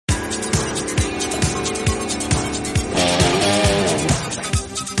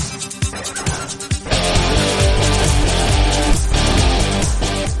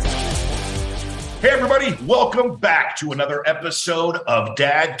welcome back to another episode of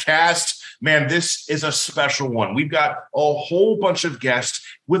Dadcast. Man, this is a special one. We've got a whole bunch of guests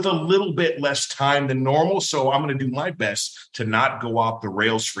with a little bit less time than normal, so I'm going to do my best to not go off the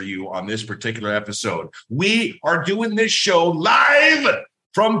rails for you on this particular episode. We are doing this show live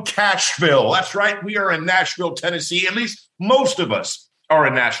from Cashville. That's right, we are in Nashville, Tennessee. At least most of us are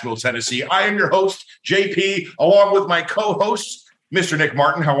in Nashville, Tennessee. I am your host, JP, along with my co-host, Mr. Nick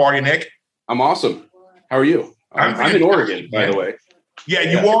Martin. How are you, Nick? I'm awesome. How are you? I'm in Oregon, by the way. Yeah,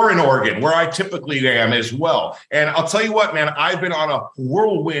 you are in Oregon, where I typically am as well. And I'll tell you what, man, I've been on a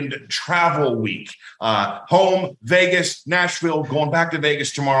whirlwind travel week. Home, Vegas, Nashville, going back to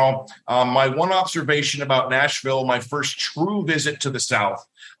Vegas tomorrow. My one observation about Nashville, my first true visit to the South,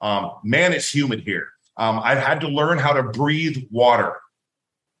 man, it's humid here. I've had to learn how to breathe water.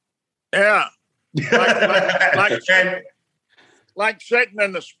 Yeah. Like sitting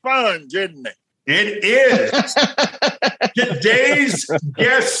in the sponge, isn't it? It is. Today's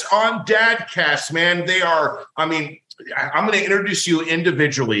guests on Dadcast, man, they are, I'm going to introduce you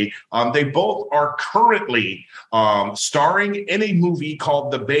individually. They both are currently starring in a movie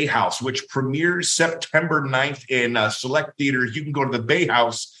called The Bay House, which premieres September 9th in select theaters. You can go to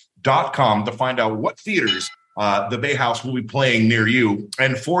thebayhouse.com to find out what theaters The Bay House will be playing near you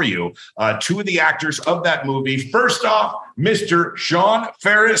and for you. Two of the actors of that movie. First off, Mr. Sean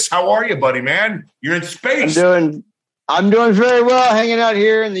Faris. How are you, buddy, man? You're in space. I'm doing very well, hanging out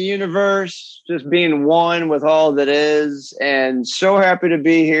here in the universe, just being one with all that is, and so happy to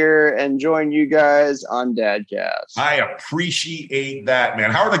be here and join you guys on Dadcast. I appreciate that,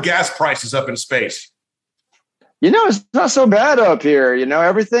 man. How are the gas prices up in space? It's not so bad up here.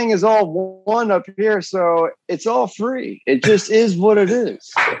 Everything is all one up here, so it's all free. It just is what it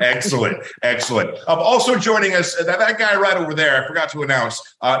is. Excellent. Also joining us, that guy right over there, I forgot to announce,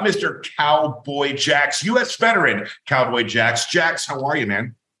 Mr. Cowboy Jax, U.S. veteran Cowboy Jax. Jax, how are you,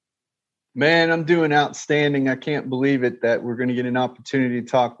 man? Man, I'm doing outstanding. I can't believe it that we're going to get an opportunity to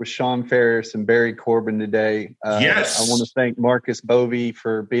talk with Sean Faris and Barry Corbin today. Yes. I want to thank Marcus Bovey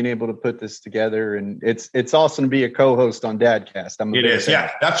for being able to put this together. And it's awesome to be a co-host on Dadcast. It is.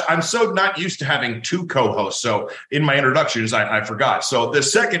 Yeah. I'm so not used to having two co-hosts. So in my introductions, I forgot. So the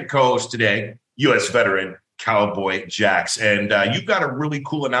second co-host today, U.S. veteran Cowboy Jax. And you've got a really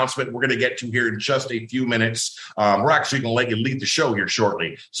cool announcement we're going to get to here in just a few minutes. We're actually going to let you lead the show here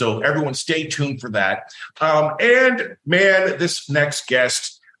shortly. So everyone stay tuned for that. And man, this next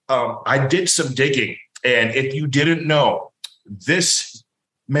guest, I did some digging. And if you didn't know, this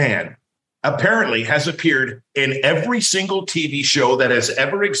man apparently has appeared in every single TV show that has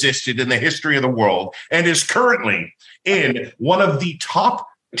ever existed in the history of the world and is currently in one of the top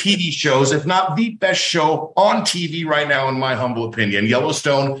TV shows, if not the best show on TV right now, in my humble opinion.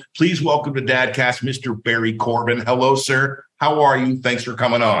 Yellowstone, please welcome to Dadcast, Mr. Barry Corbin. Hello, sir. How are you? Thanks for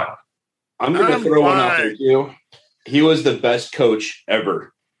coming on. I'm going to throw one out there, too. He was the best coach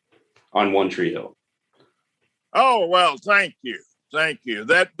ever on One Tree Hill. Oh, well, thank you.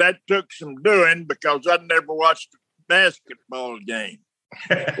 That took some doing because I never watched a basketball game.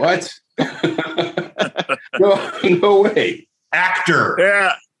 What? No way. Actor.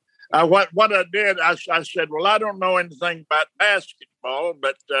 Yeah. What I did, I said, well, I don't know anything about basketball,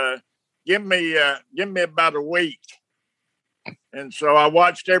 but give me about a week. And so I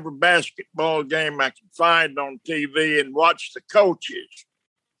watched every basketball game I could find on TV and watched the coaches.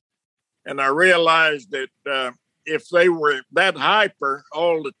 And I realized that if they were that hyper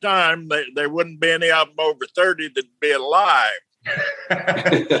all the time, there wouldn't be any of them over 30 that'd be alive.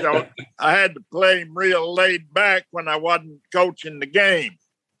 So I had to play him real laid back when I wasn't coaching the game.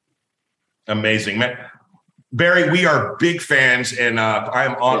 Amazing, man. Barry, we are big fans, and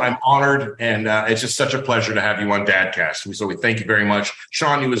I'm honored, and it's just such a pleasure to have you on Dadcast. So we thank you very much.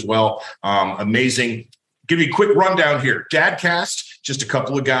 Sean, you as well. Amazing. Give you a quick rundown here. Dadcast, just a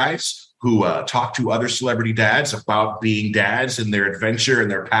couple of guys who talk to other celebrity dads about being dads and their adventure and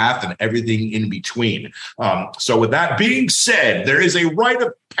their path and everything in between. So with that being said, there is a rite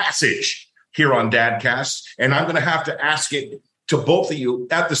of passage here on Dadcast, and I'm going to have to ask it to both of you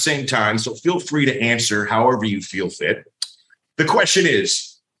at the same time. So feel free to answer however you feel fit. The question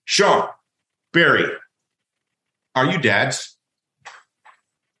is, Sean, Barry, are you dads?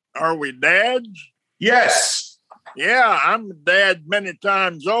 Are we dads? Yes. Yeah, I'm a dad many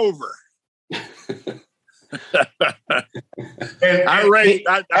times over. I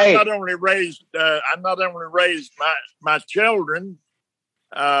not only raised my children.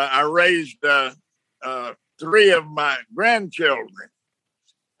 I raised three of my grandchildren.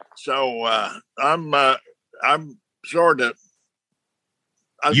 So I'm sort of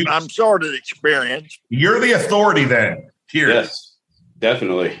I'm sort of experienced. You're the authority then. Here. Yes,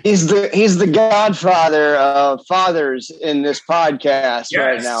 definitely. He's the godfather of fathers in this podcast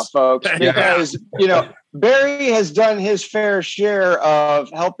right now, folks, because Barry has done his fair share of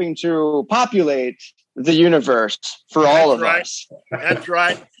helping to populate the universe for all of us. That's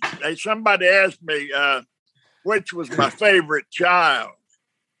right. Somebody asked me which was my favorite child.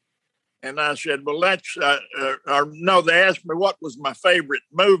 And I said, well, that's, no, they asked me what was my favorite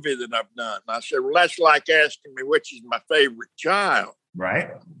movie that I've done. And I said, well, that's like asking me which is my favorite child.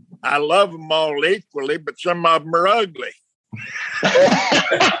 Right. I love them all equally, but some of them are ugly.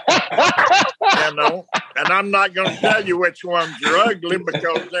 And I'm not going to tell you which ones are ugly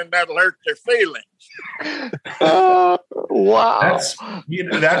because then that'll hurt their feelings. Wow.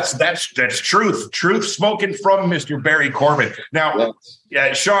 That's truth spoken from Mr. Barry Corbin. Now,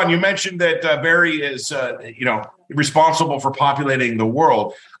 Sean, you mentioned that Barry is, responsible for populating the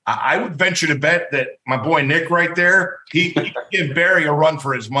world. I would venture to bet that my boy Nick right there, he could give Barry a run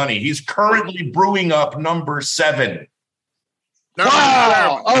for his money. He's currently brewing up number 7.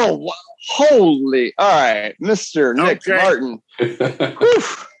 Wow. Oh, wow. Holy. All right. Mr. Nick Martin.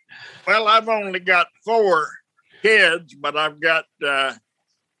 Well, I've only got 4 kids, but I've got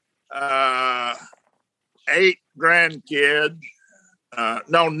 8 grandkids.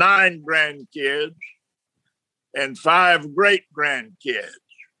 9 grandkids and 5 great grandkids.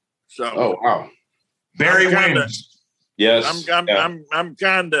 So, oh wow, Barry wins. Yes, I'm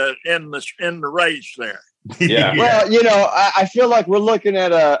kind of in the race there. Yeah. Well, I feel like we're looking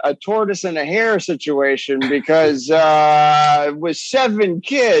at a tortoise and a hare situation because with 7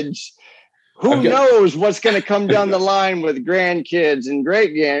 kids, who knows what's going to come down the line with grandkids and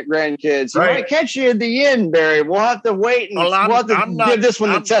great grandkids. He might catch you at the end, Barry. We'll have to wait and we'll have to give this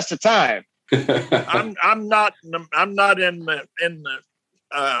one the test of time. I'm not in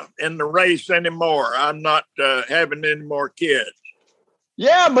the race anymore. I'm not having any more kids.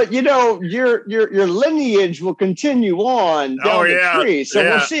 Yeah, but your lineage will continue on down the tree. So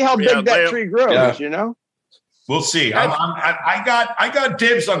we'll see how big that tree grows. We'll see. I got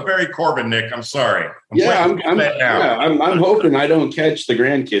dibs on Barry Corbin, Nick. I'm sorry. I'm hoping I don't catch the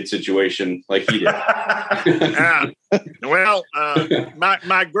grandkid situation like he did.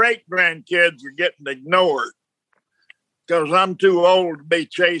 My great grandkids are getting ignored because I'm too old to be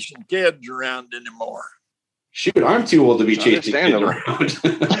chasing kids around anymore. Shoot, I'm too old to be chasing kids around.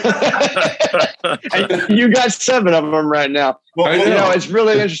 You got 7 of them right now. Well, it's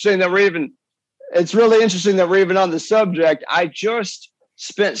really interesting that we're even on the subject. I just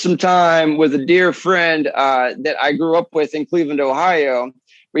spent some time with a dear friend that I grew up with in Cleveland, Ohio,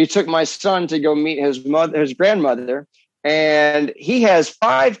 where he took my son to go meet his grandmother. And he has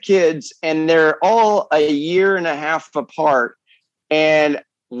 5 kids, and they're all a year and a half apart. And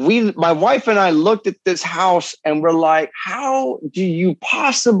my wife and I looked at this house and we're like, how do you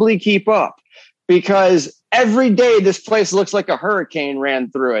possibly keep up? Because every day this place looks like a hurricane ran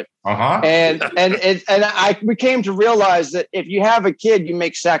through it. We came to realize that if you have a kid, you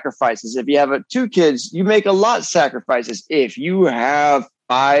make sacrifices. If you have 2 kids, you make a lot of sacrifices. If you have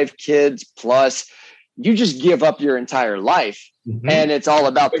 5 kids plus, you just give up your entire life, and it's all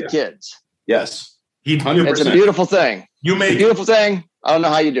about the kids. Yes. 100%. It's a beautiful thing. It's a beautiful thing. I don't know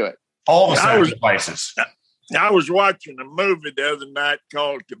how you do it. All the sacrifices. I was watching a movie the other night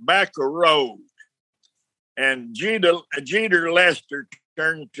called Tobacco Road, and Jeter Lester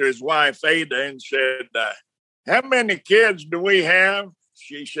turned to his wife, Ada, and said, how many kids do we have?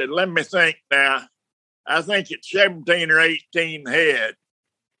 She said, let me think now. I think it's 17 or 18 head.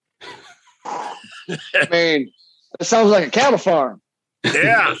 I mean, that sounds like a cattle farm.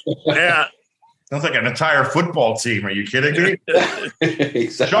 Yeah. Sounds like an entire football team. Are you kidding me?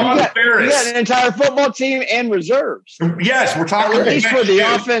 Exactly. Sean Faris. You got an entire football team and reserves. Yes, we're talking at least for the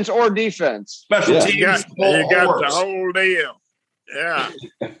offense or defense. Special teams. You got the whole deal. Yeah.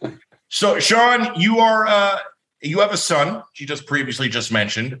 So, Sean, you have a son. You just previously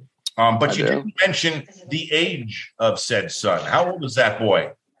mentioned, but you didn't mention the age of said son. How old is that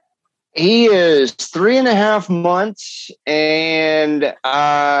boy? He is 3.5 months, and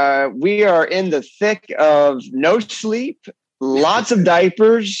we are in the thick of no sleep, lots of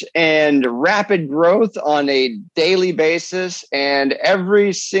diapers, and rapid growth on a daily basis. And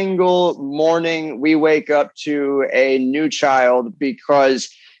every single morning we wake up to a new child because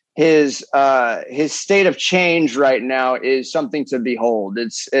his state of change right now is something to behold.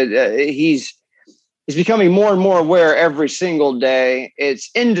 He's becoming more and more aware every single day.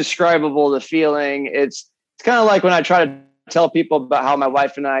 It's indescribable, the feeling. It's kind of like when I try to tell people about how my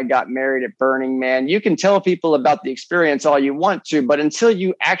wife and I got married at Burning Man. You can tell people about the experience all you want to, but until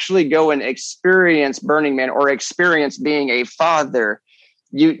you actually go and experience Burning Man or experience being a father,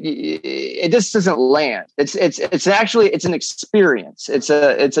 it just doesn't land. It's an experience. It's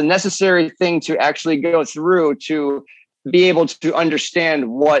a necessary thing to actually go through to be able to understand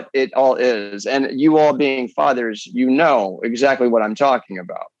what it all is. And you all being fathers, you know exactly what I'm talking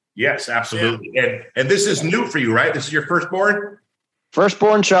about. Yes, absolutely. Yeah. And this is new for you, right? This is your firstborn?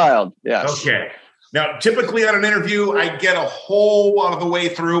 Firstborn child, yes. Okay. Now, typically on an interview, I get a whole lot of the way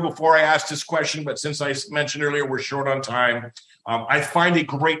through before I ask this question. But since I mentioned earlier, we're short on time. I find a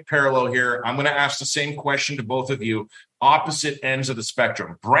great parallel here. I'm going to ask the same question to both of you, opposite ends of the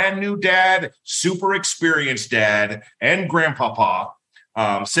spectrum. Brand new dad, super experienced dad, and grandpapa.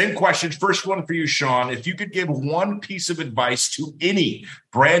 Same question. First one for you, Sean. If you could give one piece of advice to any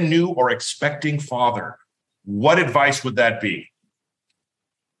brand new or expecting father, what advice would that be?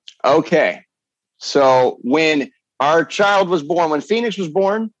 Okay. So when our child was born, when Phoenix was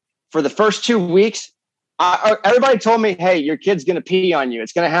born, for the first 2 weeks, everybody told me, hey, your kid's going to pee on you.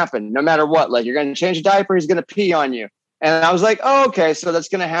 It's going to happen no matter what. Like, you're going to change a diaper, he's going to pee on you. And I was like, oh, okay, so that's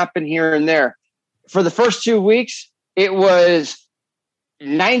going to happen here and there. For the first 2 weeks, it was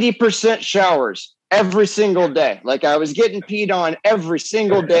 90% showers every single day. Like, I was getting peed on every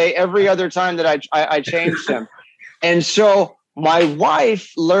single day, every other time that I changed him. And so my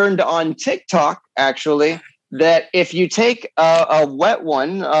wife learned on TikTok, actually, that if you take a wet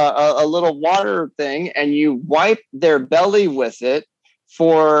one, a little water thing, and you wipe their belly with it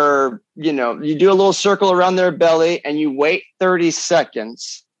for, you do a little circle around their belly and you wait 30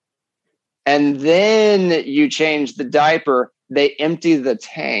 seconds and then you change the diaper, they empty the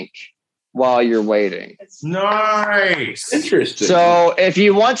tank while you're waiting. Nice. Interesting. So if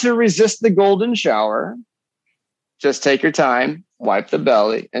you want to resist the golden shower, just take your time, wipe the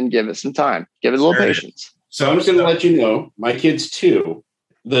belly, and give it some time. Give it a little patience. So I'm just going to let you know, my kid's 2,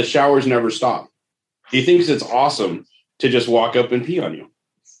 the showers never stop. He thinks it's awesome to just walk up and pee on you.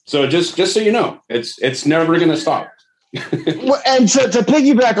 So just so you know, it's never going to stop. Well, and to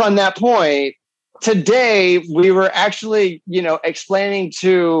piggyback on that point, today we were actually, explaining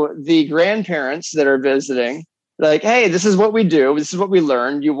to the grandparents that are visiting, like, hey, this is what we do. This is what we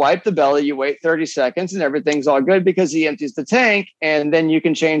learned. You wipe the belly, you wait 30 seconds, and everything's all good because he empties the tank, and then you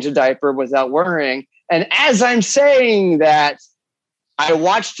can change a diaper without worrying. And as I'm saying that, I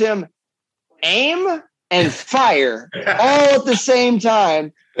watched him aim and fire all at the same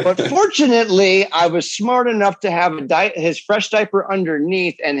time. But fortunately, I was smart enough to have his fresh diaper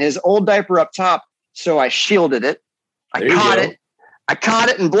underneath and his old diaper up top. So I shielded it. I caught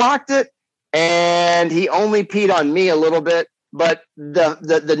it and blocked it. And he only peed on me a little bit. But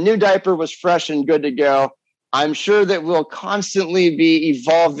the new diaper was fresh and good to go. I'm sure that we'll constantly be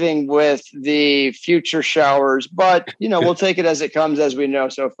evolving with the future showers. But, we'll take it as it comes, as we know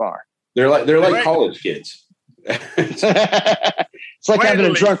so far. They're like college kids. It's like having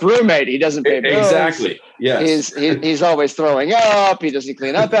a drunk roommate. He doesn't pay bills. Exactly. Yes. He's always throwing up. He doesn't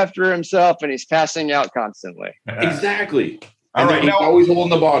clean up after himself, and he's passing out constantly. Exactly. All right. He's always holding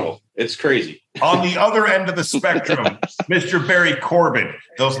the bottle. It's crazy. On the other end of the spectrum, Mr. Barry Corbin.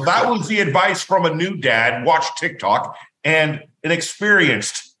 That was the advice from a new dad. Watch TikTok, and an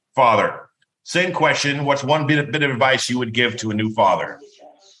experienced father. Same question. What's one bit of advice you would give to a new father?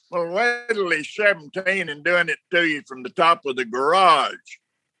 Well, wait till he's 17 and doing it to you from the top of the garage.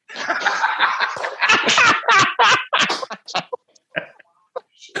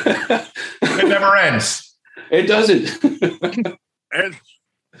 It never ends. It doesn't. And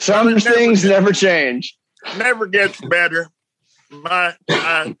some things never change. Never gets better. My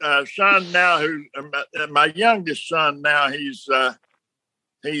son now, my youngest son now, he's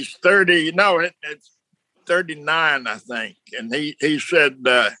 30. No, it's 39, I think. And he said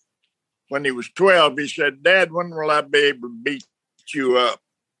when he was 12, he said, Dad, when will I be able to beat you up?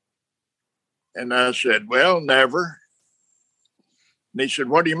 And I said, well, never. And he said,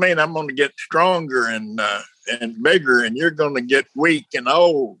 what do you mean? I'm going to get stronger and bigger, and you're going to get weak and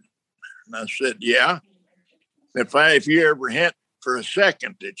old. And I said, yeah. If you ever hint for a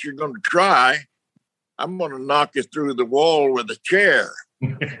second that you're going to try, I'm going to knock you through the wall with a chair.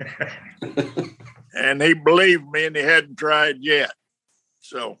 And he believed me, and he hadn't tried yet.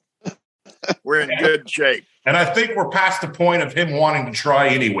 So we're in good shape. And I think we're past the point of him wanting to try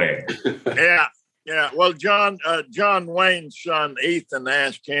anyway. Yeah. Well, John Wayne's son, Ethan,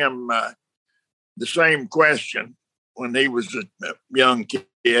 asked him the same question when he was a young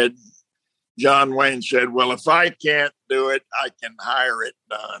kid. John Wayne said, well, if I can't do it, I can hire it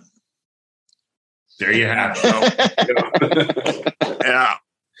done. There you have it. Yeah.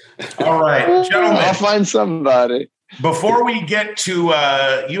 All right, gentlemen. I'll find somebody. Before we get to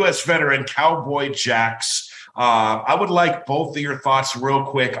U.S. veteran Cowboy Jax, I would like both of your thoughts real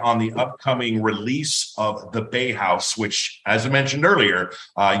quick on the upcoming release of The Bay House, which, as I mentioned earlier,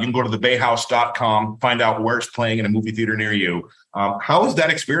 you can go to thebayhouse.com, find out where it's playing in a movie theater near you. How was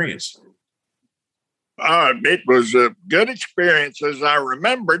that experience? It was a good experience as I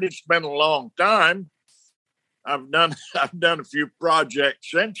remembered. It's been a long time. I've done a few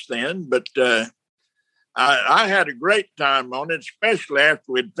projects since then, but I had a great time on it, especially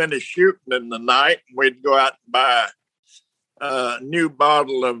after we'd finished shooting in the night. We'd go out and buy a new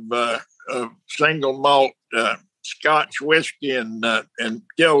bottle of single malt Scotch whiskey and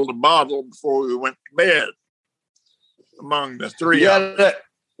kill the bottle before we went to bed. Among the three of us.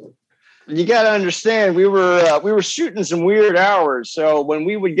 You got to understand, we were shooting some weird hours. So when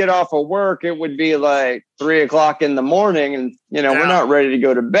we would get off of work, it would be like 3:00 in the morning, and we're not ready to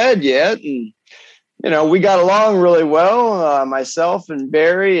go to bed yet. And we got along really well, myself and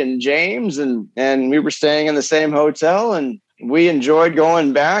Barry and James, and we were staying in the same hotel, and we enjoyed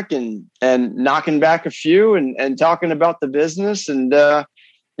going back and knocking back a few and talking about the business. And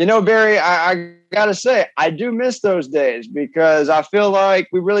Barry, I got to say, I do miss those days because I feel like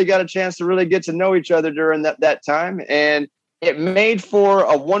we really got a chance to really get to know each other during that time. And it made for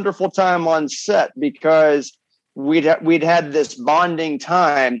a wonderful time on set because we'd had this bonding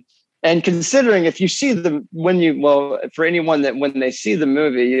time. And considering if you see for anyone that when they see the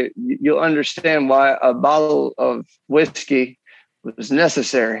movie, you'll understand why a bottle of whiskey was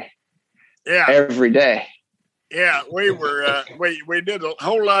necessary every day. Yeah, we were. We did a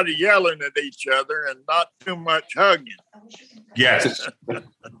whole lot of yelling at each other and not too much hugging. Yes,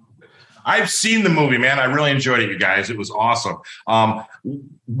 I've seen the movie, man. I really enjoyed it, you guys. It was awesome.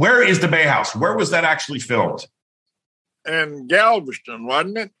 Where is the Bay House? Where was that actually filmed? In Galveston,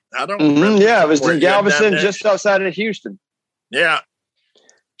 wasn't it? I don't remember. Yeah, it was in Galveston, just outside of Houston. Yeah.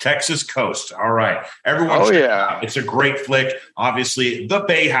 Texas coast. All right. Everyone. It's a great flick. Obviously, The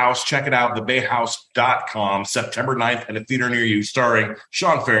Bay House. Check it out. Thebayhouse.com. September 9th at a theater near you, starring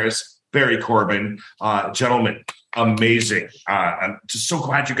Sean Faris, Barry Corbin. Gentlemen, amazing. I'm just so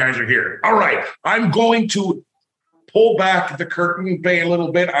glad you guys are here. All right. I'm going to pull back the curtain bay a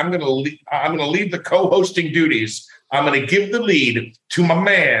little bit. I'm going to leave the co-hosting duties. I'm going to give the lead to my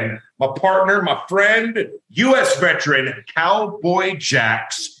man, my partner, my friend, U.S. veteran, Cowboy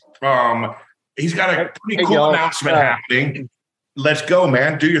Jax. He's got a pretty cool announcement happening. Let's go,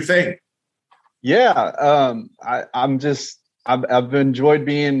 man. Do your thing. Yeah. I've enjoyed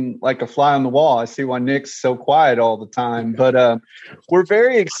being like a fly on the wall. I see why Nick's so quiet all the time, but we're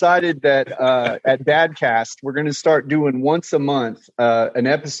very excited that at Dadcast, we're going to start doing once a month an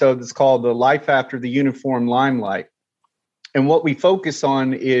episode that's called The Life After the Uniform Limelight. And what we focus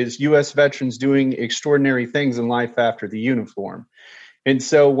on is U.S. veterans doing extraordinary things in life after the uniform. And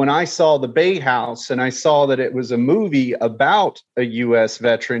so when I saw The Bay House and I saw that it was a movie about a U.S.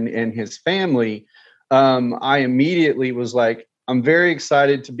 veteran and his family, I immediately was like, I'm very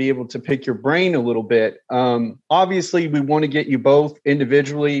excited to be able to pick your brain a little bit. Obviously, we want to get you both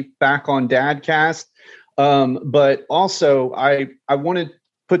individually back on Dadcast. But also, I want to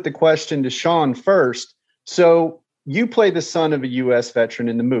put the question to Sean first. So you play the son of a U.S. veteran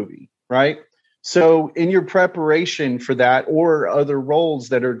in the movie, right? So in your preparation for that or other roles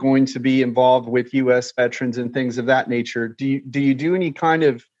that are going to be involved with U.S. veterans and things of that nature, do you do any kind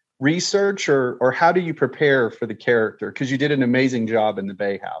of research or how do you prepare for the character? Because you did an amazing job in The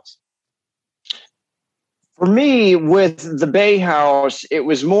Bay House. For me, with The Bay House, it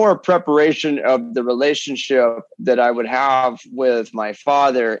was more a preparation of the relationship that I would have with my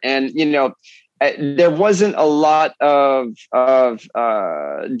father. And, there wasn't a lot of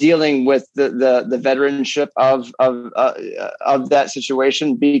dealing with the veteranship of that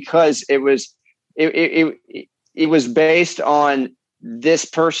situation because it was based on this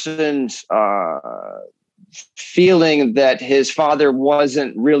person's feeling that his father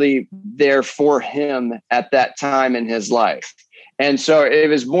wasn't really there for him at that time in his life. And so it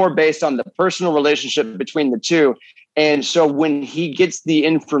was more based on the personal relationship between the two. And so when he gets the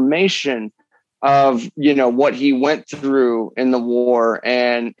information of, what he went through in the war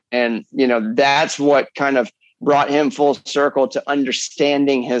and that's what kind of brought him full circle to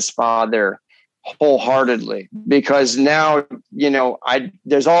understanding his father wholeheartedly, because now,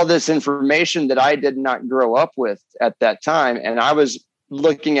 there's all this information that I did not grow up with at that time. And I was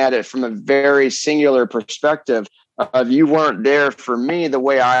looking at it from a very singular perspective of you weren't there for me the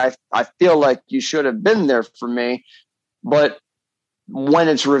way I feel like you should have been there for me. But when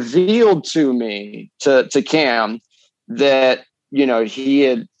it's revealed to me, to Cam, that, you know, he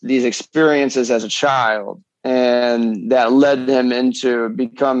had these experiences as a child, and that led him into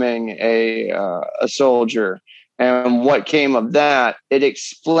becoming a soldier, and what came of that, it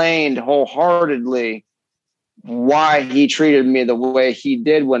explained wholeheartedly why he treated me the way he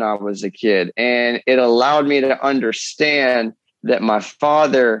did when I was a kid. And it allowed me to understand that my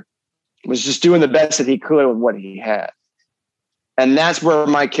father was just doing the best that he could with what he had. And that's where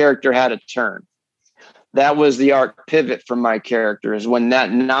my character had a turn. That was the arc pivot for my character, is when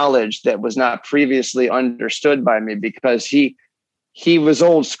that knowledge that was not previously understood by me, because he was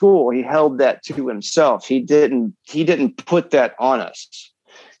old school. He held that to himself. He didn't put that on us.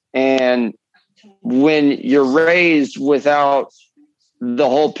 And when you're raised without the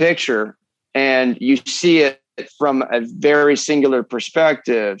whole picture and you see it from a very singular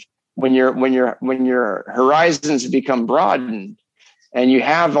perspective, when your horizons become broadened and you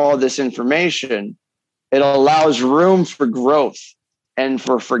have all this information, it allows room for growth and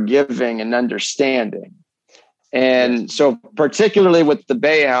for forgiving and understanding. And so particularly with the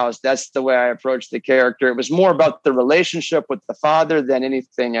Bay House, that's the way I approached the character. It was more about the relationship with the father than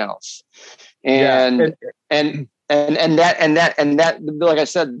anything else. And that, like I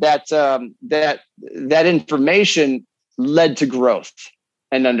said, that information led to growth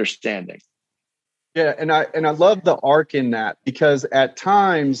and understanding. Yeah, and I love the arc in that, because at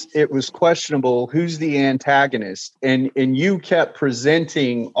times it was questionable who's the antagonist, and you kept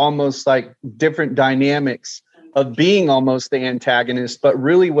presenting almost like different dynamics of being almost the antagonist, but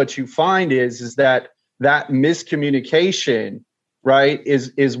really what you find is that miscommunication, right,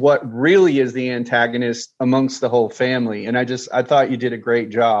 is what really is the antagonist amongst the whole family. And I thought you did a great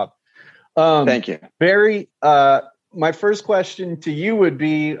job. Thank you, Barry. My first question to you would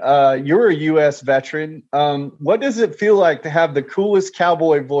be, you're a U.S. veteran. What does it feel like to have the coolest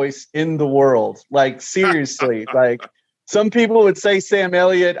cowboy voice in the world? Like, seriously, like some people would say Sam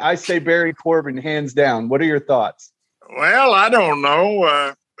Elliott. I say Barry Corbin, hands down. What are your thoughts? Well, I don't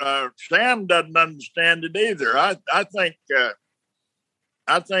know. Sam doesn't understand it either. I think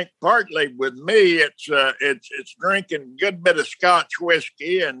partly with me, it's drinking a good bit of Scotch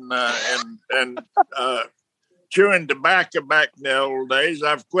whiskey and chewing tobacco back in the old days.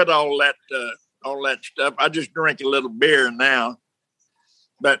 I've quit all that stuff. I just drink a little beer now.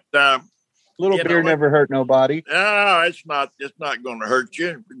 But beer never hurt nobody. No, it's not going to hurt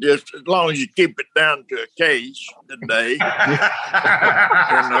you. Just as long as you keep it down to a case today.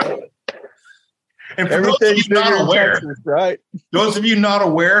 And for those of you not aware, Texas, right? Those of you not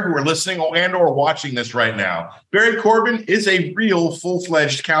aware who are listening and or watching this right now, Barry Corbin is a real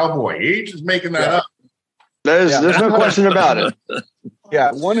full-fledged cowboy. He just making that up. There's no question about it. Yeah,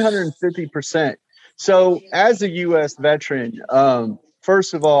 150%. So as a U.S. veteran,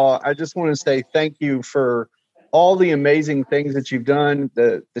 first of all, I just want to say thank you for all the amazing things that you've done,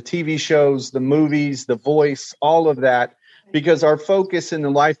 the TV shows, the movies, the voice, all of that, because our focus in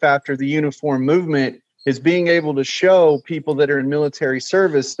the Life After the Uniform movement is being able to show people that are in military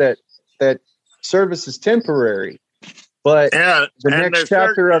service that service is temporary. But the next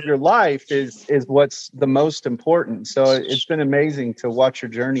chapter of your life is what's the most important. So it's been amazing to watch your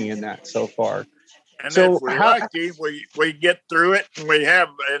journey in that so far. And so if we're lucky, we get through it and we have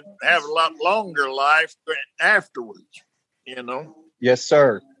a lot longer life afterwards, you know? Yes,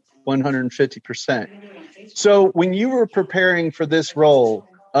 sir. 150%. So when you were preparing for this role,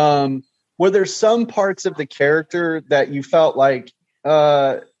 were there some parts of the character that you felt like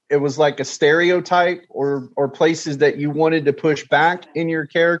it was like a stereotype or places that you wanted to push back in your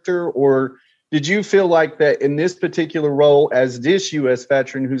character? Or did you feel like that in this particular role as this U.S.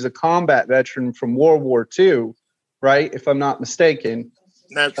 veteran, who's a combat veteran from World War II, right? If I'm not mistaken.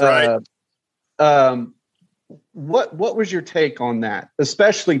 That's right. What was your take on that,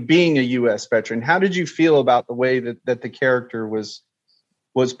 especially being a U.S. veteran? How did you feel about the way that the character was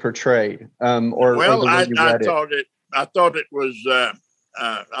portrayed? I thought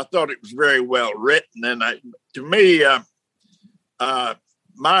it was very well written, and to me,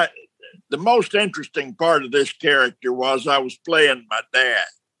 the most interesting part of this character was I was playing my dad.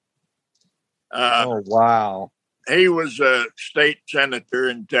 Oh wow! He was a state senator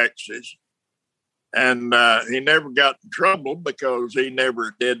in Texas, and he never got in trouble because he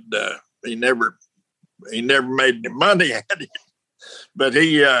never did. He never made any money at it, but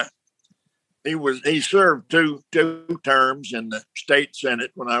he served two terms in the state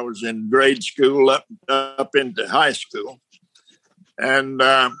senate when I was in grade school up into high school, and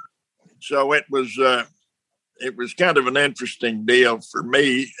so it was kind of an interesting deal for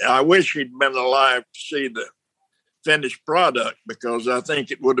me. I wish he'd been alive to see finished product because I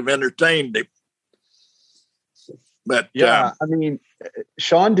think it would have entertained him. But yeah, I mean,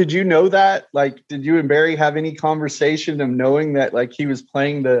 Sean, did you know that? Like, did you and Barry have any conversation of knowing that like he was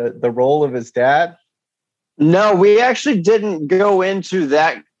playing the role of his dad? No, we actually didn't go into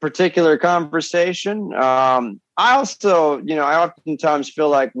that particular conversation. I also, I oftentimes feel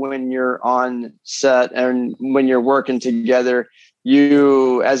like when you're on set and when you're working together,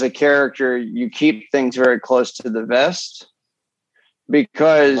 you, as a character, you keep things very close to the vest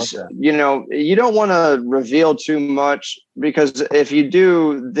because, you don't want to reveal too much, because if you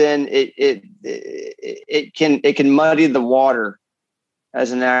do, then it can muddy the water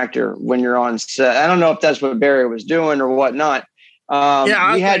as an actor when you're on set. I don't know if that's what Barry was doing or whatnot. We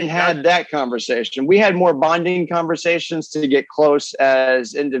hadn't had that conversation. We had more bonding conversations to get close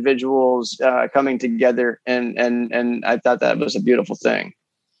as individuals coming together, and I thought that was a beautiful thing.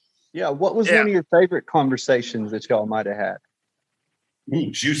 Yeah, what was one of your favorite conversations that y'all might have had?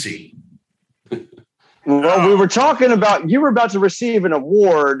 Juicy. Well, we were talking about, you were about to receive an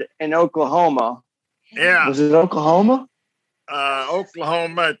award in Oklahoma. Yeah. Was it Oklahoma?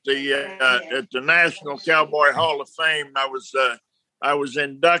 Oklahoma at the National Cowboy Hall of Fame. I was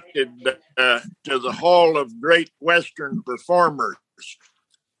inducted to the Hall of Great Western Performers.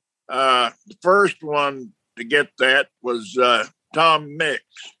 The first one to get that was Tom Mix,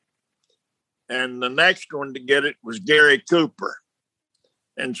 and the next one to get it was Gary Cooper.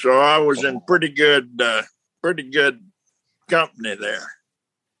 And so I was in pretty good company there.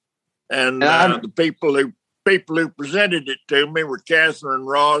 And the people who presented it to me were Catherine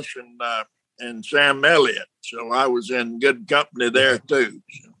Ross and Sam Elliott. So I was in good company there too.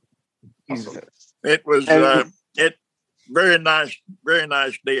 So it was very nice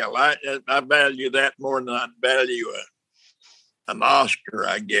deal. I value that more than I value an Oscar,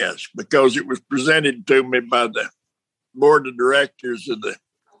 I guess, because it was presented to me by the board of directors of the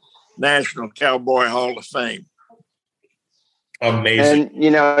National Cowboy Hall of Fame. Amazing.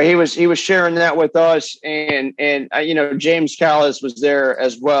 And he was sharing that with us, and James Callis was there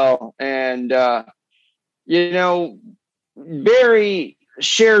as well, and Barry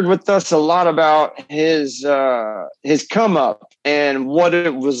shared with us a lot about his come up and what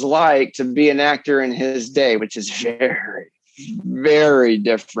it was like to be an actor in his day, which is very, very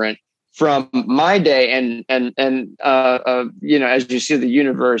different from my day, and as you see the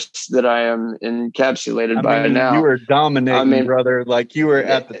universe that I am encapsulated by now. You were dominating, brother. Like you were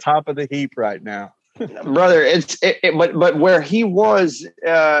at the top of the heap right now, brother. But where he was,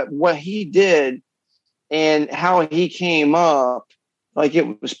 what he did, and how he came up, like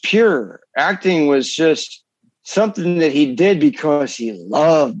it was pure. Acting was just something that he did because he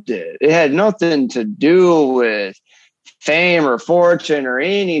loved it. It had nothing to do with fame or fortune or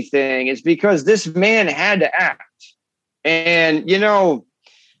anything. It's because this man had to act. And,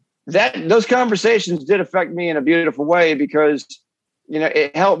 those conversations did affect me in a beautiful way because,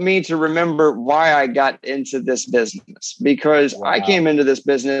 it helped me to remember why I got into this business, because I came into this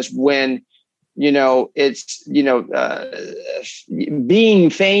business when, being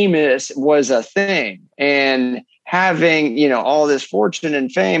famous was a thing, and having, all this fortune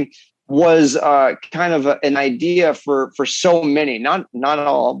and fame was kind of an idea for so many, not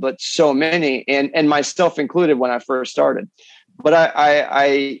all, but so many, and myself included when I first started. But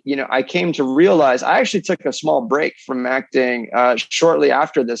I came to realize I actually took a small break from acting shortly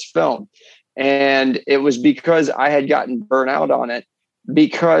after this film, and it was because I had gotten burnt out on it,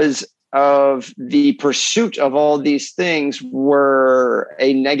 because of the pursuit of all these things were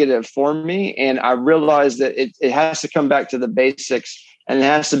a negative for me. And I realized that it has to come back to the basics, and it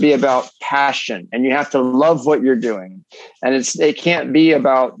has to be about passion, and you have to love what you're doing. And it can't be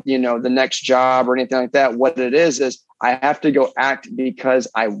about, the next job or anything like that. What it is I have to go act because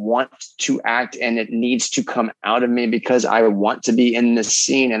I want to act, and it needs to come out of me because I want to be in this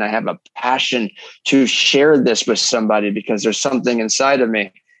scene, and I have a passion to share this with somebody because there's something inside of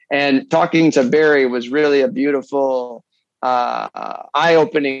me. And talking to Barry was really a beautiful,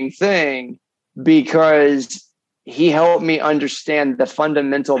 eye-opening thing, because he helped me understand the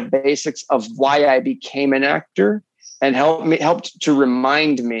fundamental basics of why I became an actor, and helped to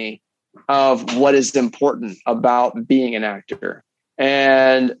remind me of what is important about being an actor.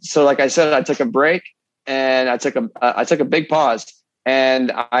 And so, like I said, I took a break, and I took a big pause.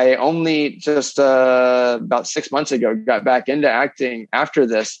 And I only just about 6 months ago got back into acting after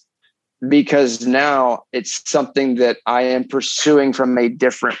this, because now it's something that I am pursuing from a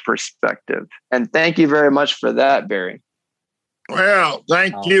different perspective. And thank you very much for that, Barry. Well,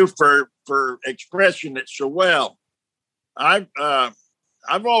 thank you for expressing it so well.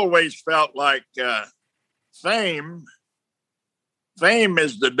 I've always felt like fame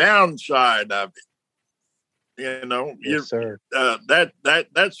is the downside of it. Yes, sir.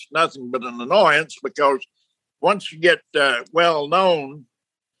 That's nothing but an annoyance, because once you get well known,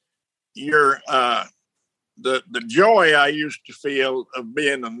 you're the joy I used to feel of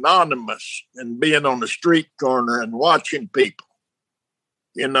being anonymous and being on the street corner and watching people.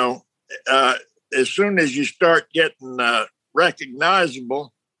 As soon as you start getting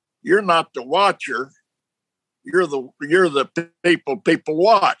recognizable, you're not the watcher. You're the people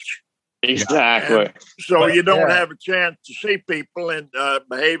watch. Exactly. And so you don't have a chance to see people and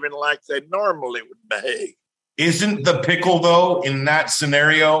behaving like they normally would behave. Isn't the pickle, though, in that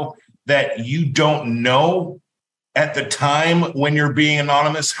scenario, that you don't know at the time when you're being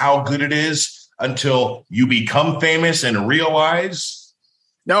anonymous how good it is until you become famous and realize?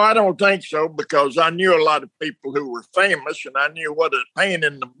 No, I don't think so, because I knew a lot of people who were famous, and I knew what a pain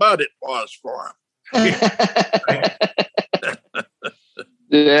in the butt it was for them.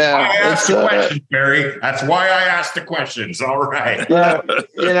 Yeah, I asked the questions, Barry. That's why I asked the questions. All right.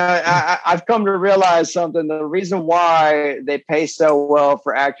 I've come to realize something. The reason why they pay so well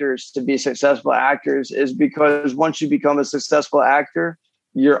for actors to be successful actors is because once you become a successful actor,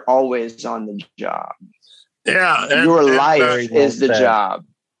 you're always on the job. Yeah, your life is the job.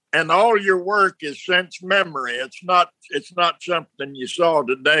 And all your work is since memory. It's not something you saw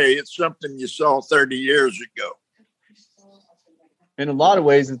today. It's something you saw 30 years ago. In a lot of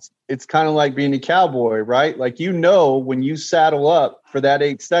ways, it's kind of like being a cowboy, right? Like, when you saddle up for that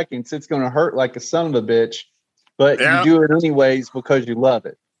 8 seconds, it's going to hurt like a son of a bitch, but you do it anyways because you love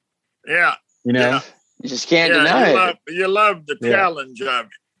it. Yeah. You just can't deny it. You love the challenge of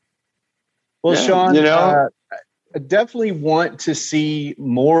it. Well, Sean, I definitely want to see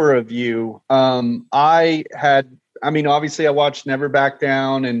more of you. Obviously I watched Never Back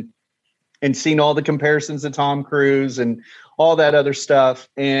Down and seen all the comparisons to Tom Cruise and all that other stuff.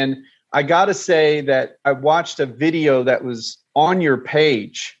 And I got to say that I watched a video that was on your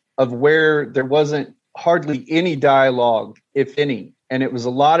page of where there wasn't hardly any dialogue, if any. And it was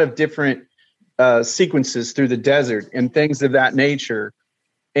a lot of different sequences through the desert and things of that nature.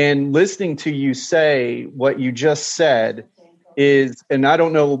 And listening to you say what you just said and I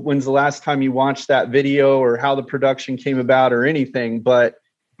don't know when's the last time you watched that video or how the production came about or anything, but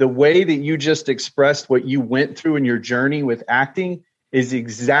the way that you just expressed what you went through in your journey with acting is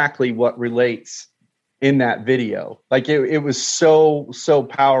exactly what relates in that video. Like it was so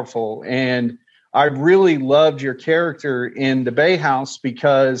powerful. And I really loved your character in the Bay House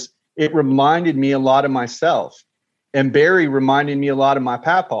because it reminded me a lot of myself. And Barry reminded me a lot of my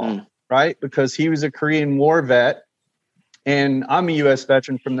papa, right? Because he was a Korean War vet and I'm a U.S.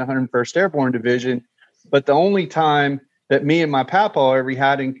 veteran from the 101st Airborne Division. But the only time that me and my papa ever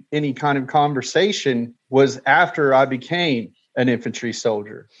had any kind of conversation was after I became an infantry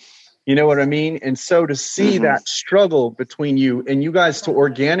soldier. You know what I mean? And so to see that struggle between you and you guys to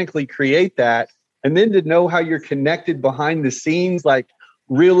organically create that, and then to know how you're connected behind the scenes, like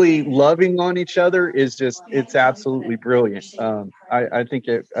really loving on each other is just, it's absolutely brilliant. I think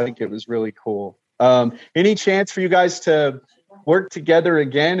it was really cool. Any chance for you guys to work together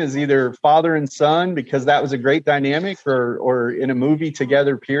again as either father and son, because that was a great dynamic, or in a movie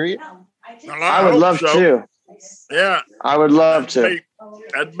together, period? Well, I would love to. Yeah. I would love to.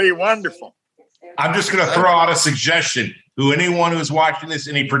 That'd be wonderful. I'm just going to throw out a suggestion. Anyone who's watching this,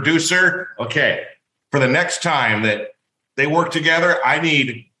 any producer, okay, for the next time that they work together, I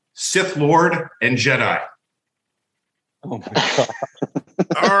need Sith Lord and Jedi. Oh my God.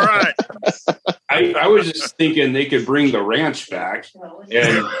 All right. I was just thinking they could bring the ranch back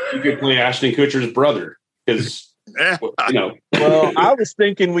and you could play Ashton Kutcher's brother because, Well, I was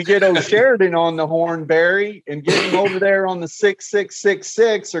thinking we get O'Sheridan on the horn, Barry, and get him over there on the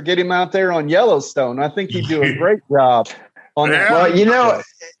 6666 or get him out there on Yellowstone. I think he'd do a great job on that. Well,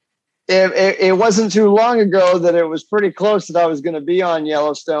 it wasn't too long ago that it was pretty close that I was going to be on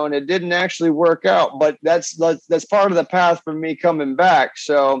Yellowstone. It didn't actually work out, but that's part of the path for me coming back.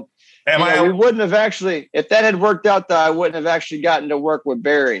 So we wouldn't have actually, if that had worked out, though, I wouldn't have actually gotten to work with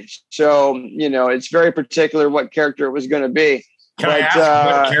Barry. So, it's very particular what character it was going to be. Can I ask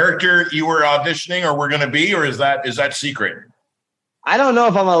what character you were auditioning or were going to be, or is that secret? I don't know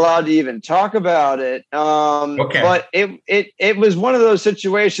if I'm allowed to even talk about it. Okay. But it was one of those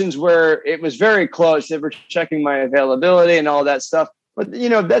situations where it was very close. They were checking my availability and all that stuff. But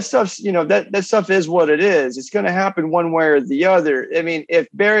that stuff's that stuff is what it is. It's going to happen one way or the other. I mean, if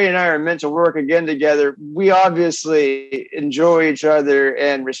Barry and I are meant to work again together, we obviously enjoy each other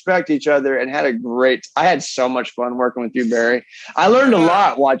and respect each other, and I had so much fun working with you, Barry. I learned a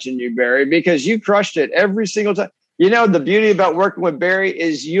lot watching you, Barry, because you crushed it every single time. The beauty about working with Barry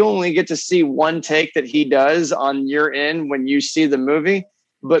is you only get to see one take that he does on your end when you see the movie,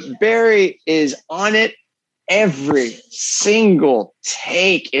 but Barry is on it. Every single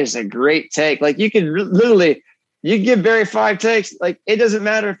take is a great take. Like you can literally, you give Barry 5 takes. Like it doesn't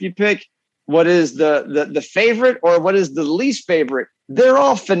matter if you pick what is the favorite or what is the least favorite. They're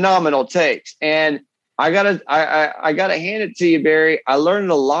all phenomenal takes. And I gotta hand it to you, Barry. I learned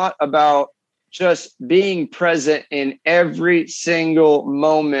a lot about just being present in every single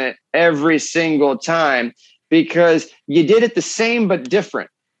moment, every single time, because you did it the same but different.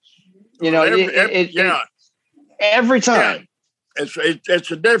 Every time. Yeah. It's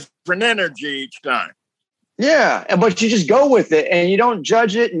a different energy each time. Yeah. But you just go with it and you don't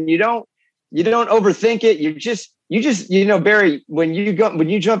judge it and you don't overthink it. You just Barry, when you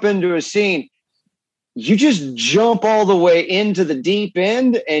jump into a scene, you just jump all the way into the deep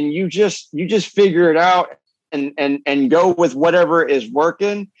end and you just figure it out and go with whatever is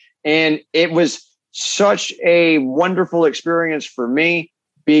working. And it was such a wonderful experience for me,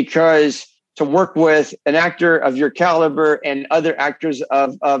 because to work with an actor of your caliber and other actors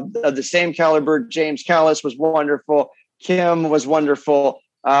of the same caliber. James Callis was wonderful. Kim was wonderful.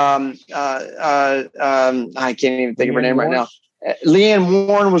 I can't even think of her name right now. Leanne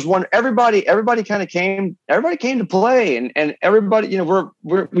Warren was one. Everybody came to play, and everybody,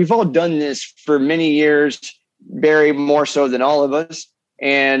 we've all done this for many years, Barry more so than all of us.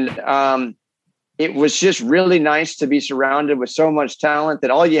 And, it was just really nice to be surrounded with so much talent that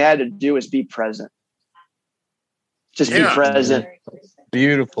all you had to do was be present. Just be present.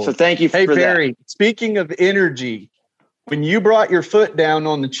 Beautiful. So thank you for that. Hey, Barry, speaking of energy, when you brought your foot down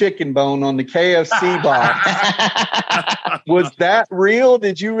on the chicken bone on the KFC box, was that real?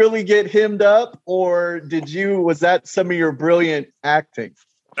 Did you really get hemmed up, or was that some of your brilliant acting?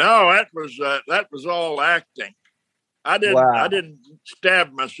 No, that was all acting. I didn't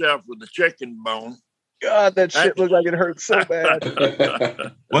stab myself with a chicken bone. God, that shit looked like it hurt so bad.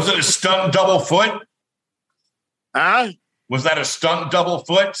 Was it a stunt double foot? Huh? Was that a stunt double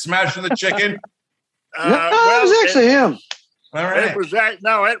foot smashing the chicken? No, it was actually him. All right. It was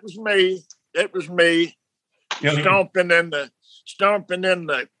me. It was me stomping in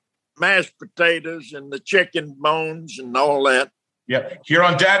the mashed potatoes and the chicken bones and all that. Yeah. Here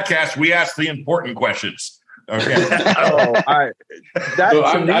on Dadcast, we ask the important questions. Okay.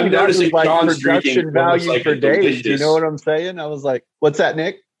 I'm noticing like Sean's production value for days. You know what I'm saying? I was like, "What's that,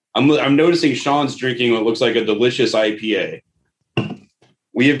 Nick?" I'm noticing Sean's drinking what looks like a delicious IPA.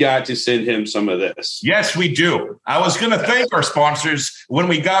 We have got to send him some of this. Yes, we do. I was going to thank our sponsors when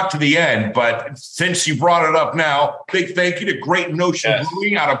we got to the end, but since you brought it up now, big thank you to Great Notion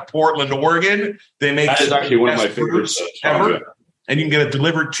Brewing out of Portland, Oregon. They make that is actually one of my favorites ever, and you can get it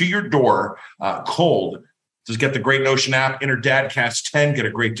delivered to your door cold. Just get the Great Notion app, enter Dadcast10, get a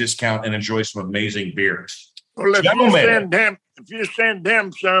great discount, and enjoy some amazing beers. Well, if you send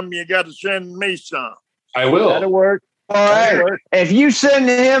him some, you got to send me some. I will. That'll work. All right. If you send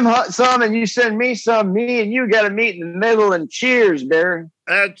him some and you send me some, me and you got to meet in the middle and cheers, Barry.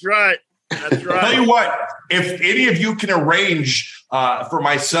 That's right. That's right. Tell you what, if any of you can arrange for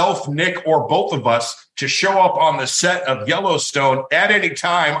myself, Nick, or both of us to show up on the set of Yellowstone at any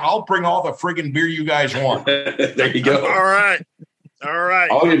time, I'll bring all the friggin' beer you guys want. There you go. All right.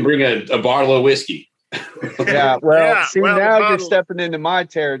 I'll even bring a bottle of whiskey. Yeah. Well, now you're stepping into my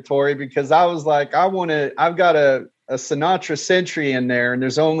territory, because I was like, I've got a Sinatra Century in there, and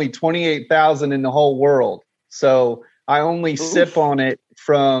there's only 28,000 in the whole world. So I only sip on it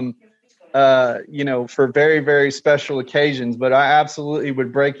from, for very, very special occasions. But I absolutely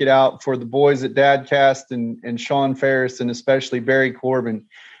would break it out for the boys at Dadcast and Sean Faris, and especially Barry Corbin.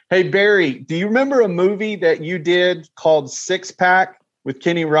 Hey, Barry, do you remember a movie that you did called Six Pack with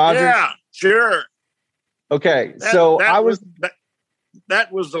Kenny Rogers? Yeah, sure. Okay, that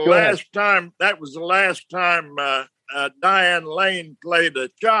was the last time. That was the last time Diane Lane played a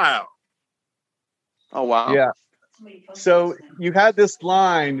child. Oh wow! Yeah. So you had this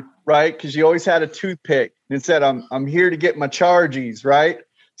line, right? Because you always had a toothpick, and it said, "I'm here to get my chargies," right?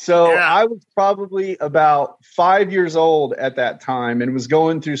 So I was probably about 5 years old at that time, and was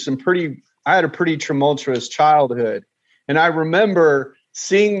going through I had a pretty tumultuous childhood, and I remember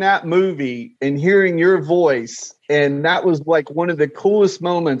seeing that movie and hearing your voice. And that was like one of the coolest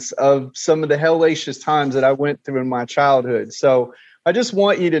moments of some of the hellacious times that I went through in my childhood. So I just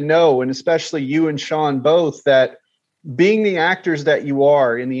want you to know, and especially you and Sean both, that being the actors that you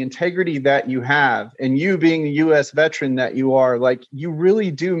are and the integrity that you have, and you being the U.S. veteran that you are, like, you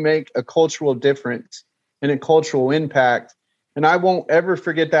really do make a cultural difference and a cultural impact. And I won't ever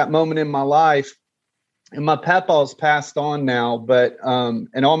forget that moment in my life. And my papaw's passed on now, but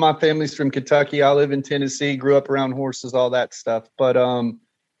and all my family's from Kentucky. I live in Tennessee, grew up around horses, all that stuff. But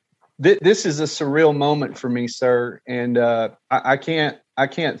this is a surreal moment for me, sir. And I can't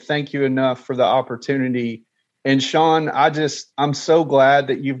thank you enough for the opportunity. And Sean, I'm so glad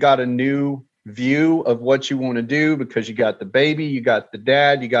that you've got a new view of what you want to do, because you got the baby, you got the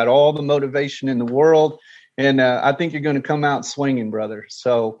dad, you got all the motivation in the world. And I think you're going to come out swinging, brother.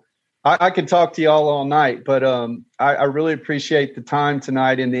 So I could talk to y'all all night, but I really appreciate the time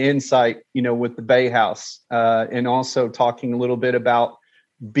tonight and the insight, with the Bay House, and also talking a little bit about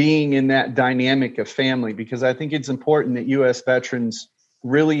being in that dynamic of family, because I think it's important that U.S. veterans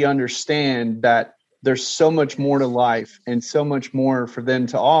really understand that there's so much more to life and so much more for them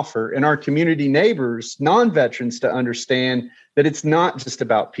to offer. And our community neighbors, non-veterans, to understand that it's not just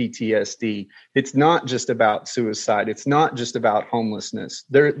about PTSD. It's not just about suicide. It's not just about homelessness.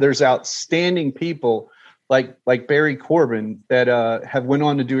 There's outstanding people like Barry Corbin that have went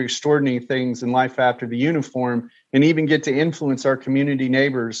on to do extraordinary things in life after the uniform, and even get to influence our community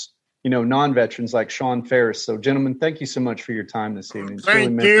neighbors, non-veterans like Sean Faris. So, gentlemen, thank you so much for your time this evening.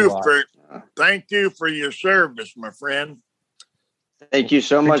 Thank you for your service, my friend. Thank you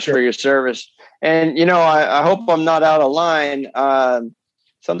so much for your service. And, I hope I'm not out of line.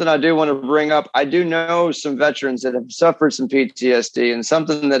 Something I do want to bring up, I do know some veterans that have suffered some PTSD, and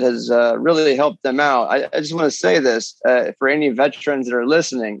something that has really helped them out. I just want to say this for any veterans that are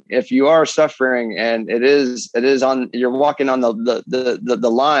listening: if you are suffering and it is on, you're walking on the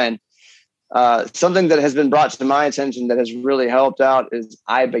line, something that has been brought to my attention that has really helped out is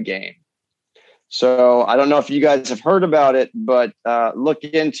Ibogaine. So I don't know if you guys have heard about it, but look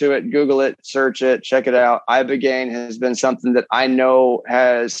into it, Google it, search it, check it out. Ibogaine has been something that I know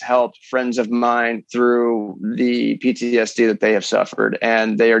has helped friends of mine through the PTSD that they have suffered,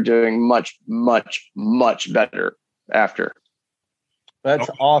 and they are doing much, much, much better after. That's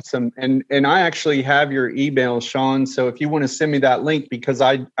awesome. And I actually have your email, Sean. So if you want to send me that link, because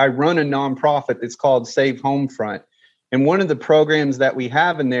I run a nonprofit that's called Save Homefront. And one of the programs that we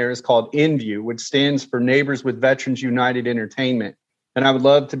have in there is called InView, which stands for Neighbors with Veterans United Entertainment. And I would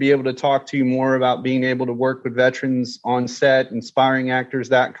love to be able to talk to you more about being able to work with veterans on set, inspiring actors,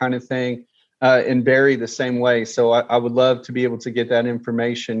 that kind of thing, and Barry the same way. So I would love to be able to get that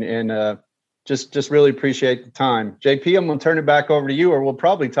information, and just really appreciate the time. JP, I'm going to turn it back over to you, or we'll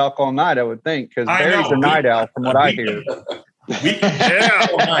probably talk all night, I would think, because Barry's a night owl from what I hear.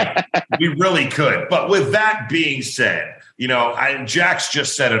 We really could. But with that being said, Jax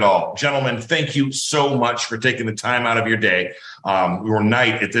just said it all. Gentlemen, thank you so much for taking the time out of your day, or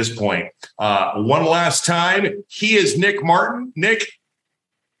night at this point. One last time, he is Nick Martin. Nick,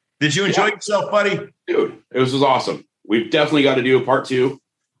 did you enjoy yourself, buddy? Dude, it was awesome. We've definitely got to do a part 2.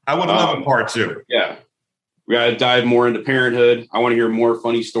 I would love a part 2. Yeah. We got to dive more into parenthood. I want to hear more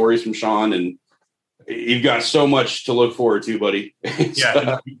funny stories from Sean, and you've got so much to look forward to, buddy.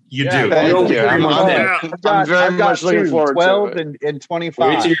 Yeah, you do. Thank you. I'm very much looking forward 12 to it. and 25.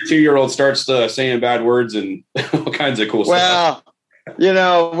 Wait till your 2-year-old starts saying bad words and all kinds of cool stuff.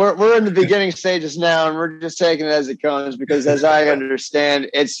 Well, we're in the beginning stages now, and we're just taking it as it comes, because as I understand,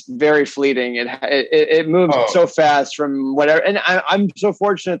 it's very fleeting. It moves so fast from whatever. And I'm so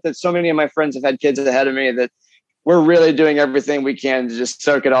fortunate that so many of my friends have had kids ahead of me that we're really doing everything we can to just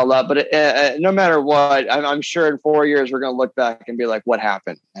soak it all up. But no matter what, I'm sure in 4 years, we're going to look back and be like, what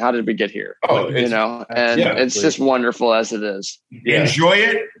happened? How did we get here? It's just wonderful as it is. Yeah. Enjoy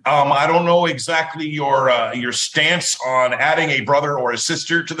it. I don't know exactly your stance on adding a brother or a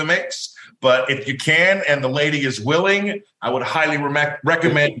sister to the mix, but if you can, and the lady is willing, I would highly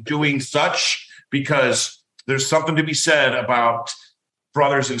recommend doing such, because there's something to be said about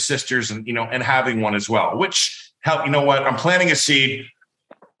brothers and sisters, and having one as well, which help. You know what? I'm planting a seed.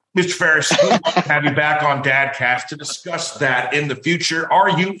 Mr. Faris, we'd love to have you back on Dadcast to discuss that in the future.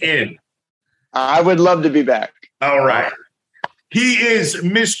 Are you in? I would love to be back. All right. He is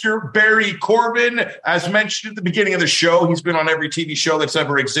Mr. Barry Corbin. As mentioned at the beginning of the show, he's been on every TV show that's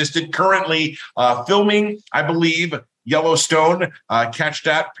ever existed. Currently filming, I believe, Yellowstone. Catch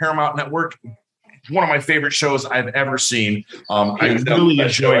that, Paramount Network. One of my favorite shows I've ever seen. I really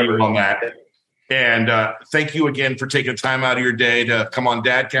enjoy you on that. And thank you again for taking time out of your day to come on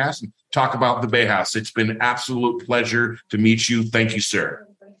Dadcast and talk about the Bay House. It's been an absolute pleasure to meet you. Thank you, sir.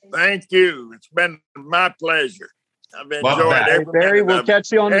 Thank you. It's been my pleasure. I've enjoyed every Barry, we'll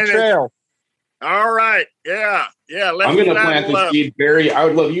catch you on the trail. All right. Yeah. I'm going to plant the seed, Barry. I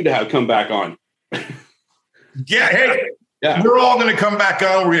would love you to come back on. Yeah. Hey, we're all going to come back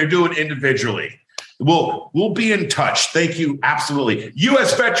on. We're going to do it individually. We'll be in touch. Thank you. Absolutely.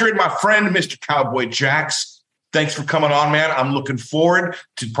 U.S. veteran, my friend, Mr. Cowboy Jax. Thanks for coming on, man. I'm looking forward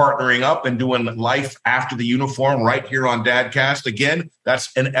to partnering up and doing life after the uniform right here on Dadcast. Again,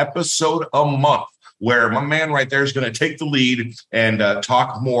 that's an episode a month where my man right there is going to take the lead and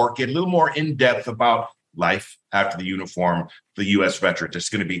talk more, get a little more in depth about life after the uniform, the U.S. veteran. It's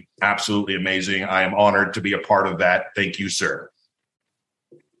going to be absolutely amazing. I am honored to be a part of that. Thank you, sir.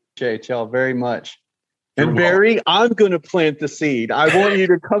 Appreciate y'all very much. And Barry, I'm going to plant the seed. I want you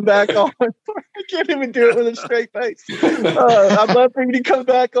to come back on. I can't even do it with a straight face. I'd love for you to come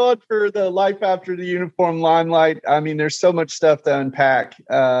back on for the Life After the Uniform limelight. I mean, there's so much stuff to unpack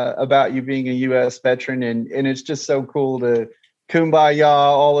about you being a U.S. veteran, and it's just so cool to kumbaya,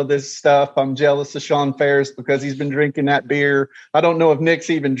 all of this stuff. I'm jealous of Sean Faris because he's been drinking that beer. I don't know if Nick's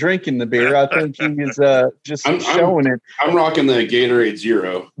even drinking the beer. I think he's just showing it. I'm rocking the Gatorade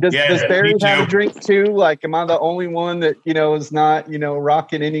Zero. Does Barry have a drink too? Like, am I the only one that, is not,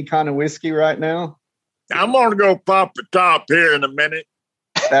 rocking any kind of whiskey right now? I'm going to go pop the top here in a minute.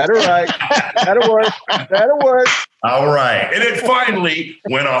 That'll work. That'll work. All right. And it finally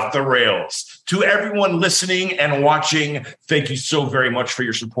went off the rails. To everyone listening and watching, thank you so very much for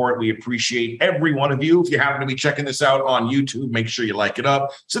your support. We appreciate every one of you. If you happen to be checking this out on YouTube, make sure you like it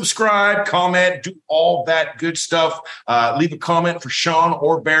up, subscribe, comment, do all that good stuff. Leave a comment for Sean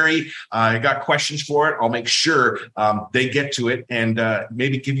or Barry. I got questions for it. I'll make sure they get to it and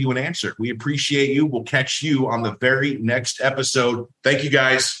maybe give you an answer. We appreciate you. We'll catch you on the very next episode. Thank you,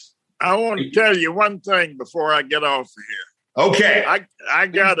 guys. I want to tell you one thing before I get off of here. Okay. I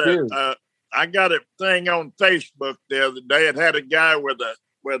got a thing on Facebook the other day. It had a guy with a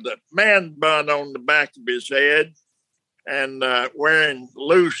man bun on the back of his head and wearing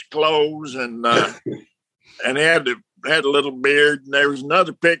loose clothes and he had a little beard. And there was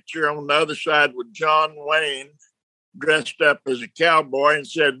another picture on the other side with John Wayne dressed up as a cowboy and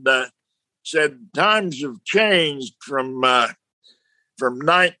said times have changed from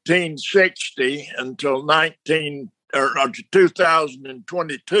 1960 until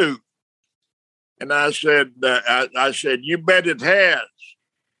 2022. And I said, you bet it has.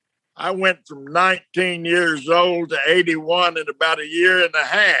 I went from 19 years old to 81 in about a year and a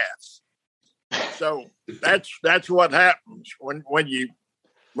half. So that's what happens when you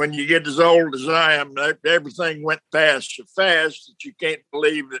get as old as I am. Everything went past so fast that you can't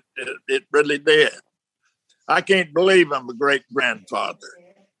believe it really did. I can't believe I'm a great grandfather.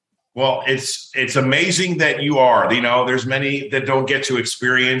 Well, it's amazing that you are. There's many that don't get to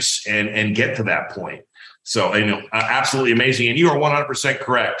experience and get to that point. So, absolutely amazing. And you are 100%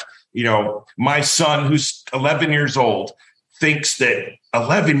 correct. My son, who's 11 years old, thinks that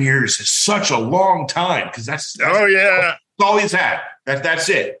 11 years is such a long time because that's all he's had. That's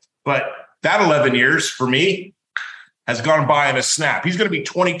it. But that 11 years for me has gone by in a snap. He's going to be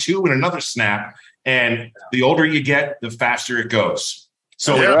 22 in another snap. And the older you get, the faster it goes.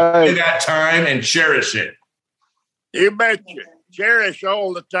 So enjoy that time and cherish it. You betcha. Cherish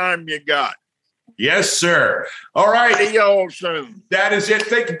all the time you got. Yes, sir. All right. See you all soon. That is it.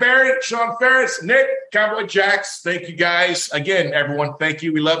 Thank you, Barry, Sean Faris, Nick, Cowboy Jax. Thank you, guys. Again, everyone, thank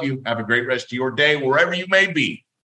you. We love you. Have a great rest of your day, wherever you may be.